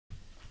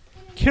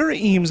Cara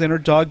Emes and her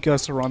dog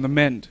Gus are on the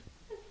mend.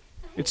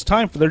 It's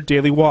time for their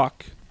daily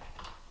walk.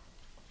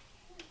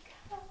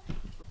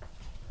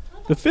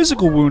 The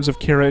physical wounds of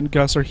Cara and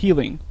Gus are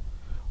healing.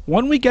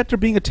 1 week after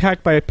being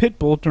attacked by a pit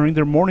bull during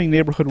their morning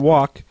neighborhood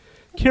walk,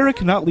 Cara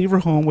cannot leave her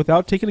home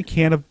without taking a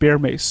can of bear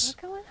mace.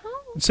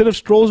 Instead of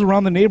strolls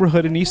around the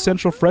neighborhood in East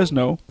Central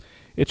Fresno,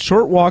 it's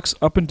short walks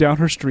up and down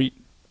her street.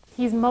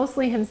 He's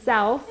mostly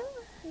himself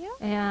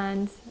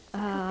and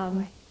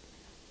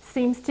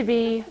seems to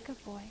be,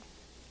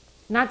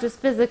 not just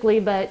physically,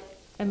 but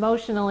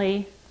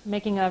emotionally,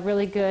 making a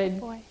really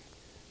good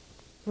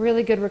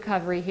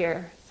recovery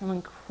here. So I'm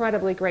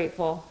incredibly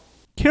grateful.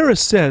 Cara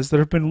says there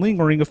have been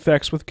lingering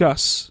effects with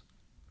Gus.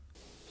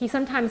 He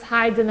sometimes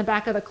hides in the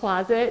back of the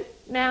closet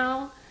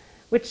now,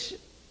 which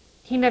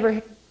he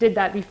never did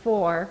that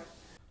before.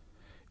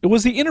 It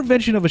was the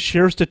intervention of a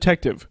sheriff's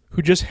detective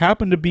who just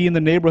happened to be in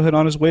the neighborhood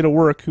on his way to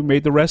work who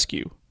made the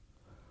rescue.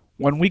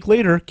 1 week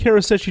later,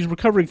 Cara says she's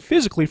recovering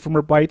physically from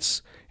her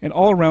bites and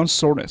all-around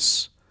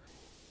soreness.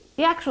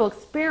 The actual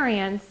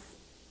experience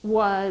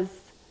was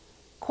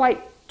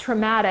quite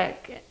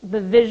traumatic. The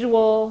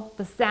visual,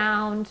 the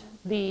sound,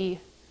 the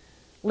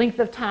length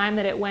of time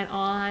that it went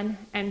on,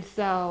 and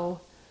so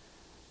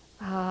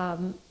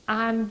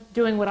I'm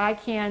doing what I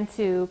can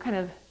to kind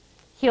of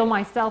heal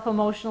myself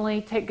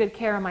emotionally, take good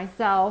care of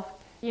myself.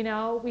 You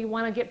know, we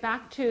want to get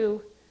back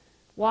to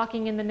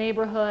walking in the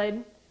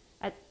neighborhood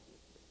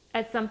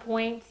at some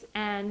point,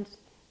 and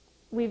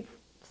we've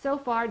so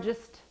far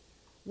just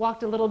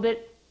walked a little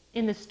bit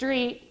in the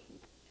street,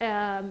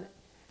 and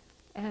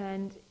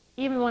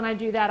even when I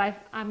do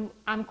that,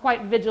 I'm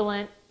quite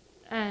vigilant,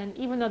 and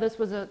even though this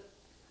was a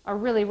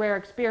really rare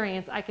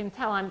experience, I can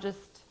tell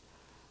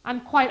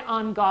I'm quite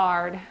on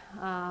guard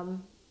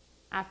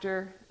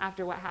after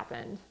what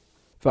happened.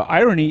 The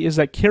irony is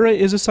that Cara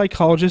is a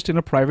psychologist in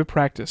a private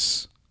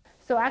practice.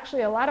 So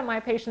actually a lot of my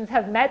patients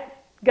have met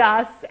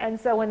Gus, and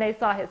so when they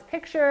saw his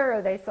picture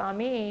or they saw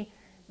me,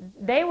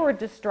 they were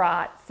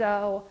distraught.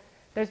 So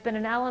there's been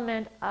an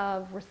element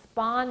of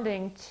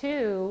responding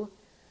to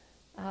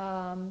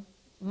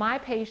my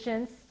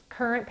patients,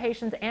 current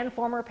patients and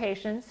former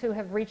patients who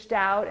have reached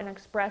out and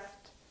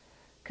expressed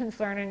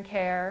concern and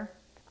care.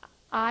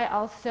 I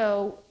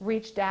also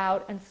reached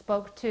out and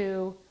spoke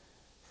to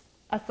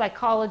a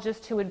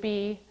psychologist who would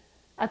be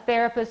a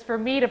therapist for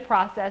me to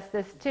process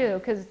this too,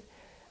 because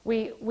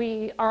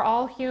we are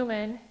all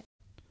human.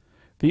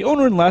 The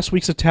owner in last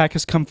week's attack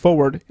has come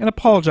forward and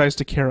apologized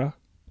to Cara.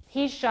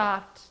 He's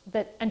shocked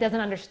and doesn't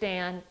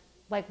understand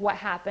like what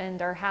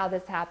happened or how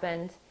this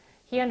happened.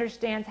 He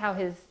understands how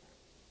his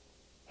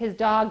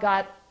dog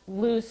got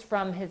loose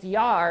from his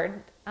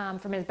yard,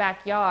 from his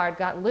backyard,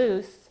 got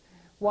loose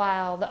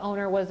while the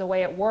owner was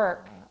away at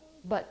work.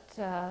 But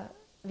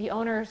the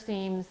owner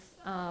seems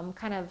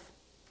kind of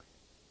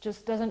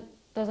just doesn't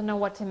know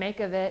what to make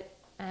of it,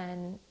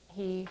 and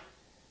he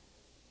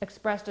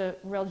expressed a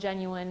real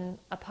genuine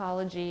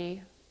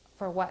apology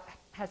for what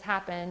has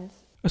happened.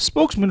 A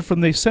spokesman from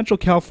the Central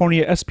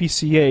California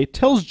SPCA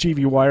tells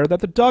GV Wire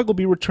that the dog will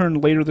be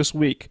returned later this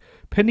week,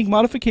 pending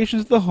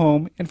modifications to the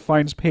home and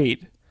fines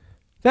paid.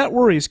 That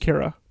worries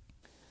Cara.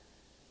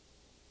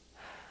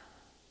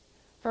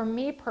 For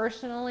me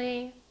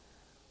personally,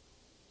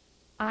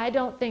 I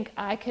don't think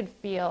I could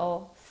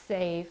feel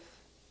safe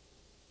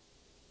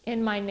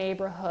in my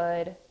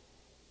neighborhood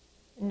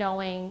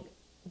knowing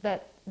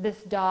that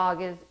this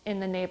dog is in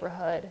the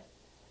neighborhood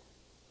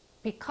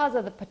because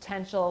of the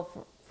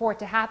potential for it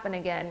to happen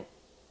again.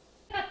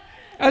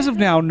 As of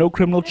now, no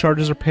criminal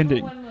charges are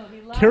pending.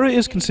 Cara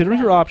is considering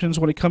her options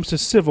when it comes to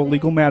civil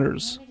legal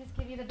matters.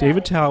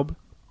 David Taub,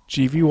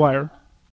 GV Wire.